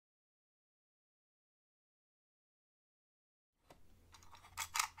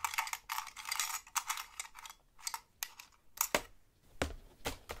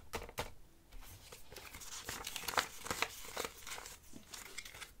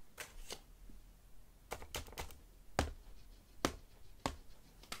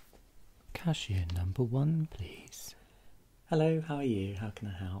Cashier number 1, please. Hello, how are you? How can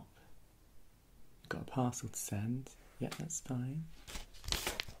I help? Got a parcel to send? Yeah, that's fine.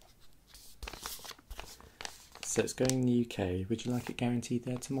 So it's going in the UK. Would you like it guaranteed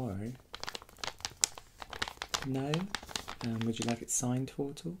there tomorrow? No? Would you like it signed for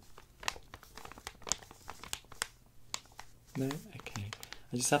at all? No? Okay.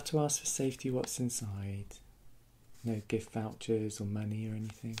 I just have to ask for safety what's inside. No gift vouchers or money or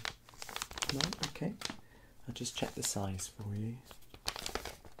anything? No? Okay. I'll just check the size for you.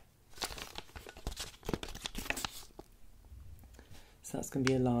 So that's going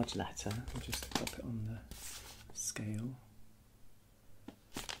to be a large letter. I'll just pop it on the scale.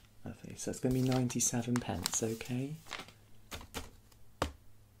 Lovely. So it's going to be 97 pence, okay?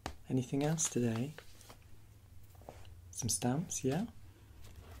 Anything else today? Some stamps, yeah?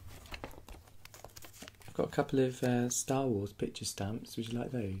 I've got a couple of Star Wars picture stamps. Would you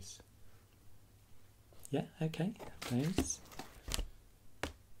like those? Yeah, okay. Those.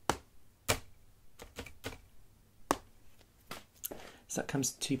 So that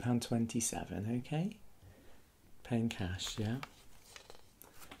comes to £2.27, okay? Paying cash, yeah?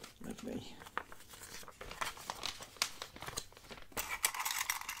 Lovely.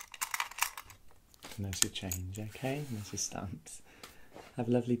 And there's your change, okay? And there's your stamps. Have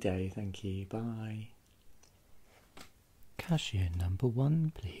a lovely day, thank you. Bye. Cashier number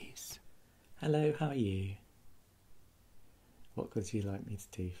 1, please. Hello, how are you? What would you like me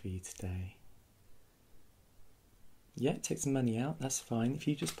to do for you today? Yeah, take some money out, that's fine. If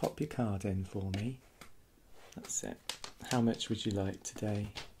you just pop your card in for me. That's it. How much would you like today?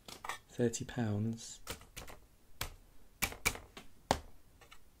 £30?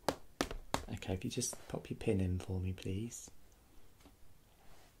 Okay, if you just pop your PIN in for me, please.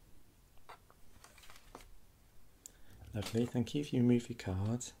 Lovely, thank you. If you remove your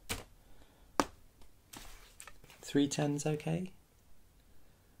card. 3 10s, okay?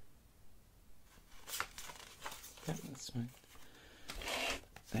 Yep, that's fine.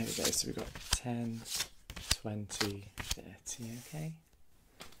 There we go, so we've got 10, 20, 30, okay?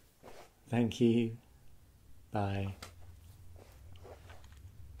 Thank you. Bye.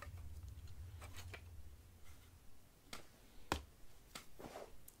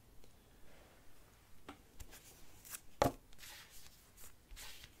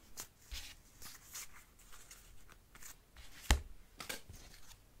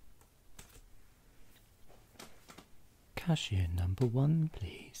 Cashier number 1,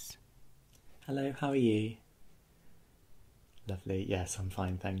 please. Hello, how are you? Lovely, yes, I'm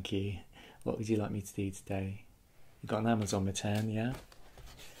fine, thank you. What would you like me to do today? You've got an Amazon return, yeah?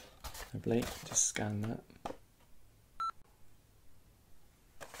 Lovely, just scan that.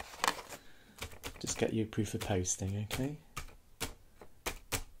 Just get you proof of posting, okay?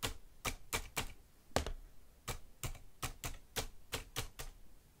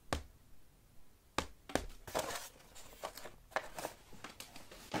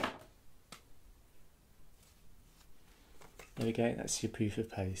 There we go, that's your proof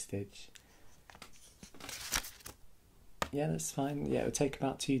of postage. Yeah, that's fine. Yeah, it'll take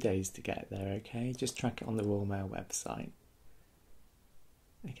about 2 days to get there, okay? Just track it on the Royal Mail website.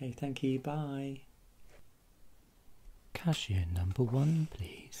 Okay, thank you, bye. Cashier number 1,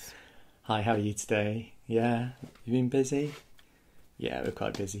 please. Hi, how are you today? Yeah, you been busy? Yeah, we're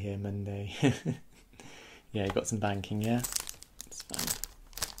quite busy here Monday. Yeah, you got some banking, yeah? It's fine.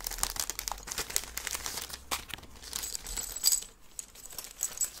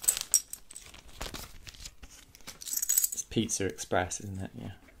 Pizza Express, isn't it?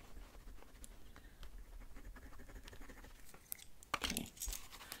 Yeah. Okay.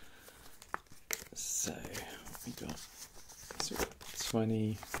 So we got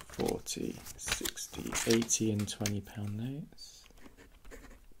 20, 40, 60, 80 and £20 notes.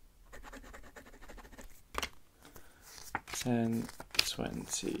 10,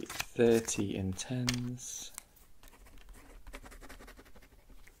 20, 30 in tens.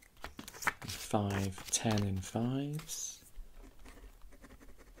 5, 10 in fives.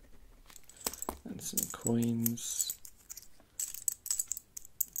 And some coins.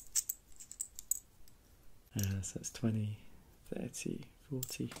 So that's 20, 30,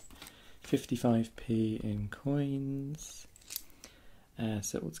 40, 55p in coins.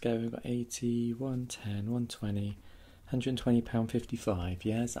 So altogether we've got 80, 110, 120, £120.55.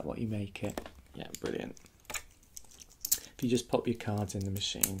 Yeah, is that what you make it? Yeah, brilliant. If you just pop your cards in the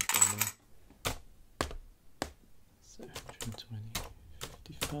machine for me. So 120,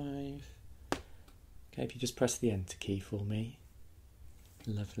 55. Okay, if you just press the enter key for me.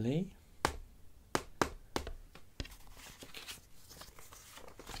 Lovely.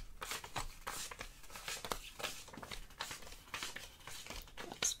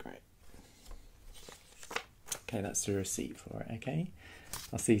 that's the receipt for it, okay?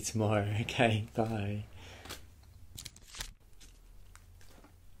 I'll see you tomorrow, okay? Bye.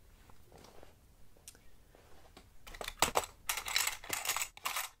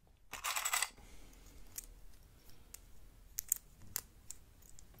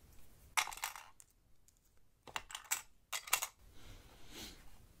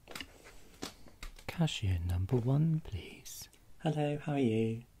 Cashier number 1, please. Hello, how are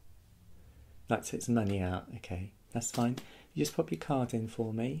you? Like to take some money out, okay? That's fine. You just pop your card in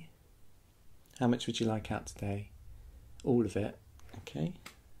for me. How much would you like out today? All of it, okay?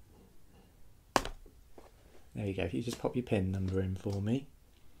 There you go. If you just pop your PIN number in for me.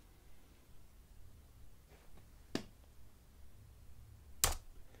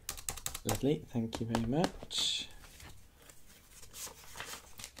 Lovely, thank you very much.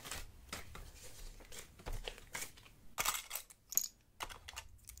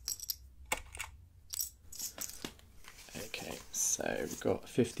 Okay, so we've got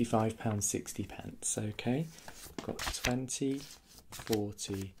 £55.60, okay? We've got 20,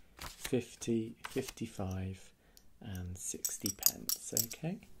 40, 50, 55 and 60 pence,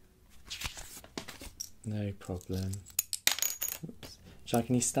 okay? No problem. Oops. Would you like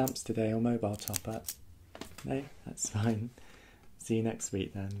any stamps today or mobile top up? No, that's fine. See you next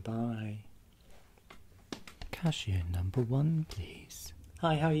week then, bye. Cashier number 1, please.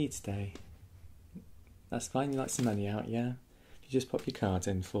 Hi, how are you today? That's fine, you like some money out, yeah? You just pop your card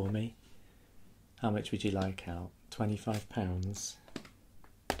in for me. How much would you like out? £25?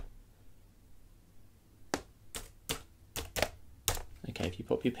 Okay, if you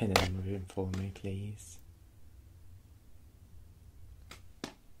pop your PIN in for me, please.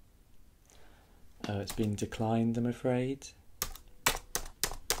 Oh, it's been declined, I'm afraid.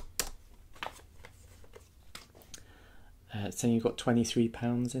 It's saying you've got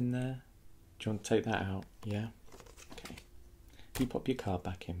 £23 in there. Do you want to take that out? Yeah? Okay. If you pop your card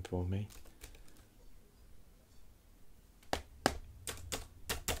back in for me.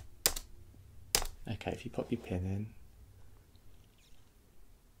 Okay, if you pop your PIN in.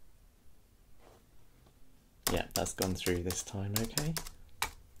 Yeah, that's gone through this time, okay?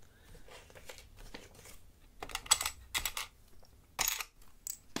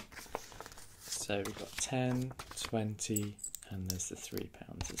 So we've got 10, 20, and there's the £3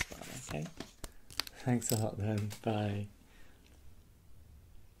 as well, okay? Thanks a lot then, bye.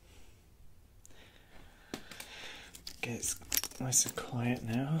 Okay, it's nice and quiet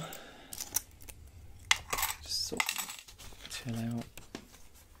now. Just sort of chill out.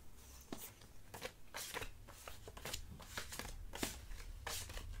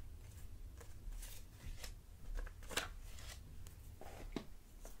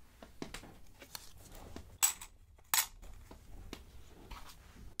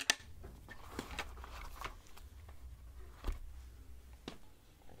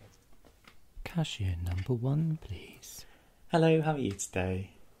 Cashier number 1, please. Hello, how are you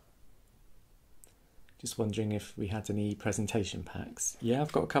today? Just wondering if we had any presentation packs. Yeah,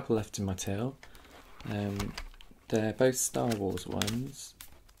 I've got a couple left in my till. They're both Star Wars ones.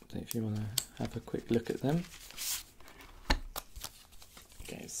 So if you want to have a quick look at them.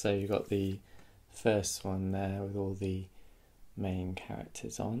 Okay, so you've got the first one there with all the main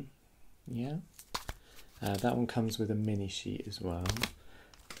characters on. Yeah. That one comes with a mini sheet as well.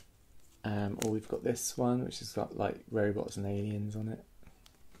 Or we've got this one, which has got like robots and aliens on it.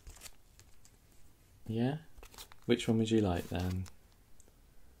 Yeah? Which one would you like then?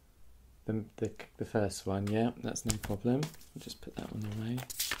 The first one, yeah, that's no problem. I'll just put that one away.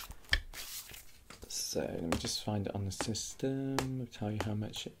 So let me just find it on the system. I'll tell you how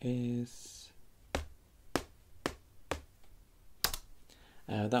much it is.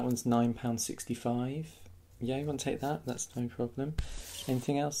 That one's £9.65. Yeah, you want to take that? That's no problem.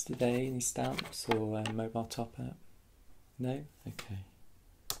 Anything else today? Any stamps or mobile top up? No? Okay.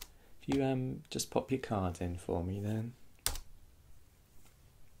 If you just pop your card in for me then.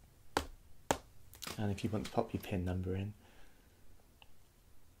 And if you want to pop your PIN number in.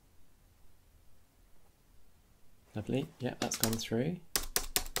 Lovely. Yeah, that's gone through.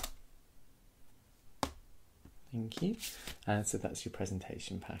 Thank you. So that's your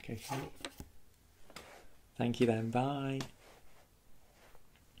presentation pack, okay? Thank you then, bye.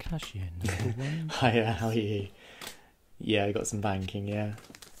 Cashier number 1. Hiya, how are you? Yeah, I got some banking, yeah.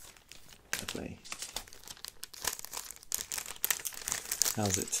 Lovely.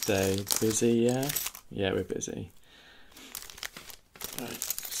 How's it today? Busy, yeah? Yeah, we're busy. Right,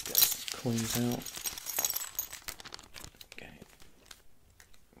 just get some coins out. Okay.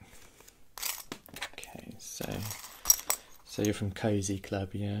 Okay, so you're from Cozy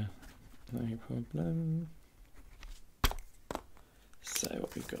Club, yeah? No problem.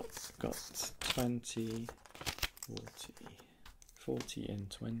 got 20, 40 in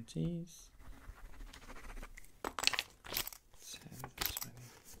 20s. 10,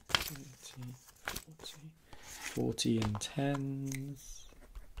 20, 30, 40 in 10s.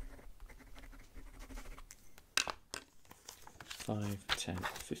 5, 10,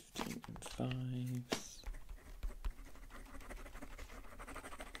 15 in 5s.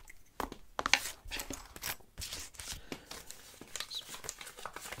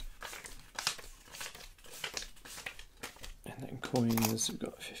 And then coins, we've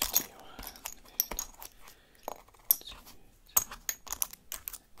got 50.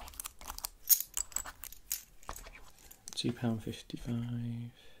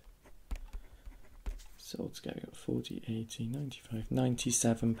 £2.55. So altogether we got 40, 80, 95,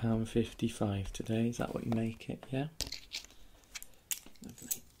 £97.55 today. Is that what you make it? Yeah?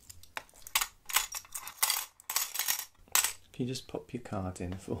 Lovely. Can you just pop your card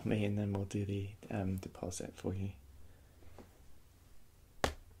in for me and then we'll do the deposit for you.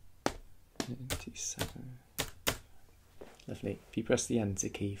 97. Lovely. If you press the enter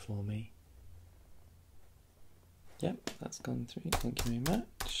key for me. Yep, that's gone through. Thank you very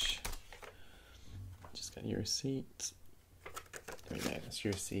much. Just get your receipt. There we go, that's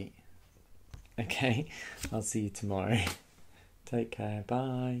your receipt. Okay, I'll see you tomorrow. Take care,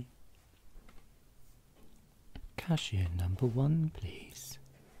 bye. Cashier number 1, please.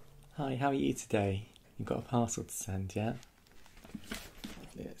 Hi, how are you today? You've got a parcel to send, yeah?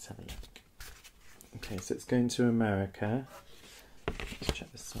 Let's have a look. Okay, so it's going to America. Let's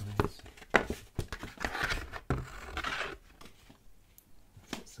check the size.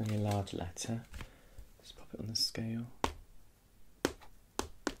 It's only a large letter. Just pop it on the scale.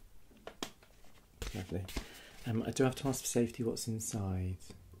 Lovely. I do have to ask for safety what's inside.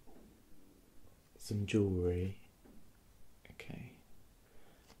 Some jewellery. Okay.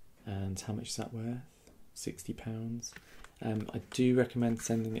 And how much is that worth? £60. I do recommend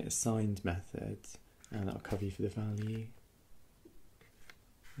sending it a signed method, and that'll cover you for the value.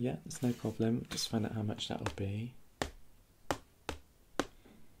 Yeah, that's no problem. Just find out how much that will be.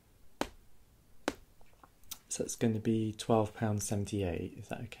 So it's going to be £12.78. Is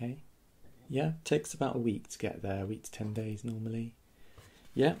that okay? Yeah, takes about a week to get there, a week to 10 days normally.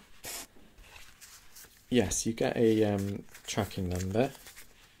 Yeah. Yes, you get a tracking number.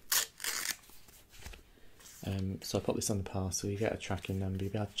 So I'll pop this on the parcel, you get a tracking number,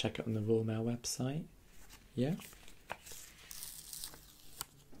 you'll be able to check it on the Royal Mail website. Yeah?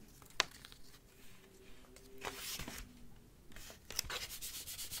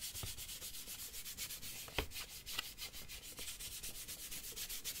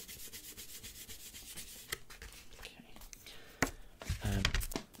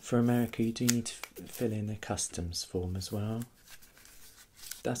 For America, you do need to fill in a customs form as well.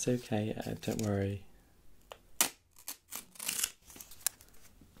 That's okay, don't worry.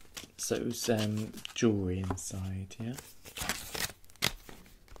 So it was jewellery inside, yeah?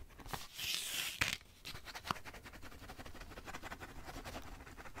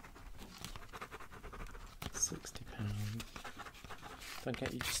 £60. If I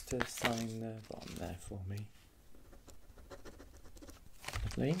get you just to sign the bottom there for me.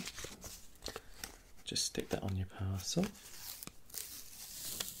 Lovely. Just stick that on your parcel.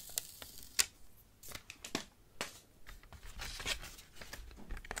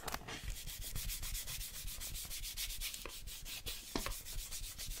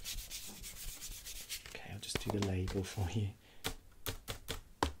 Okay, I'll just do the label for you.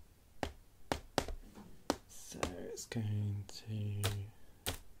 So it's going to...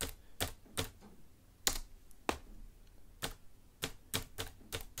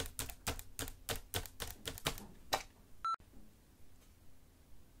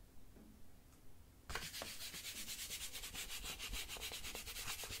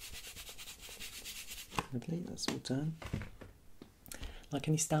 Lovely, that's all done. Like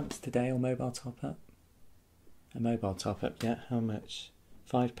any stamps today or mobile top up? A mobile top up, yeah. How much?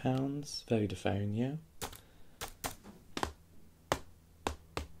 £5? Vodafone, yeah.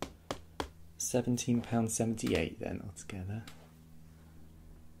 £17.78 then altogether.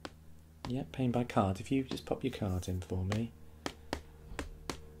 Yeah, paying by card. If you just pop your card in for me.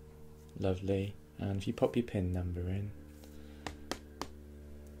 Lovely. And if you pop your PIN number in.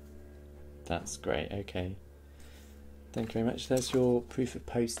 That's great, okay. Thank you very much. There's your proof of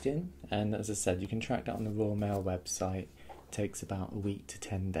posting, and as I said, you can track that on the Royal Mail website. It takes about a week to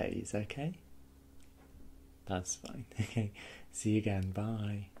 10 days, okay? That's fine. Okay, see you again,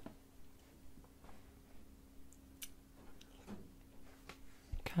 bye.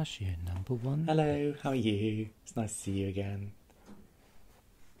 Cashier number 1. Hello, how are you? It's nice to see you again.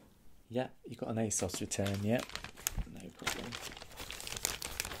 Yeah, you got an ASOS return, yeah. No problem.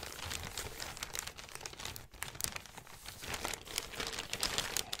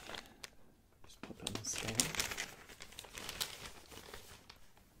 Just pop it on the scale.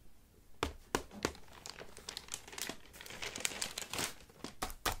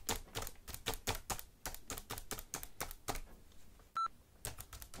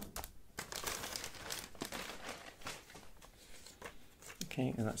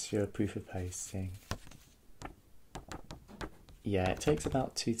 Okay, and that's your proof of posting. Yeah, it takes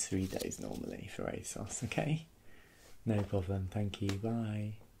about 2 to 3 days normally for ASOS, okay? No problem, thank you,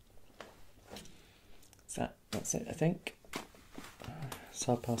 bye. That's it, I think. It's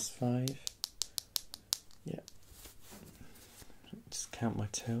 5:30. Yeah. Just count my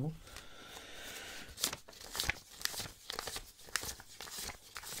till.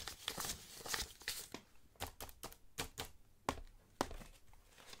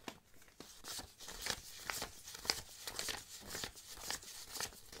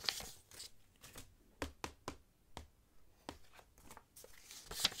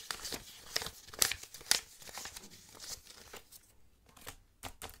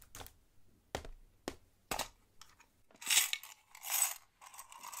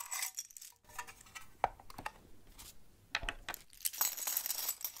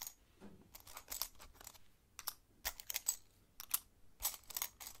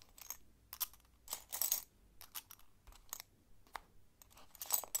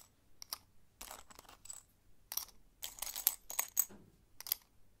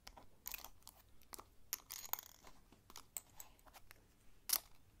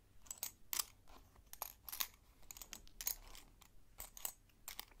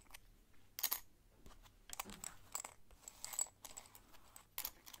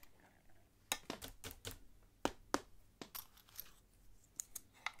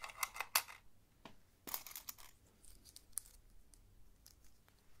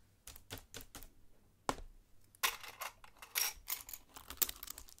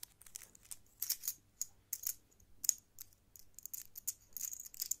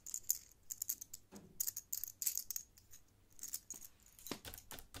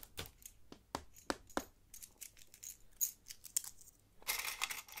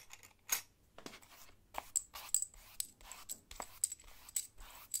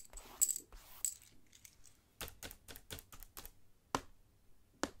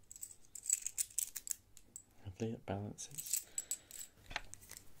 Lovely, it balances.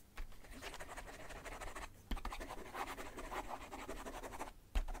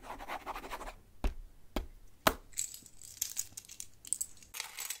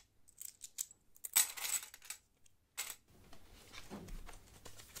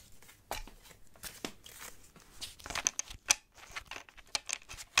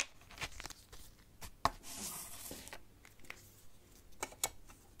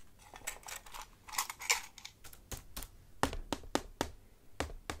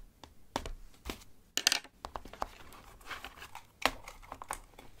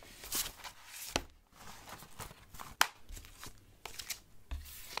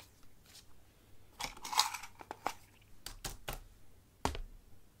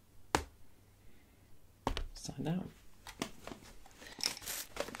 Sign out.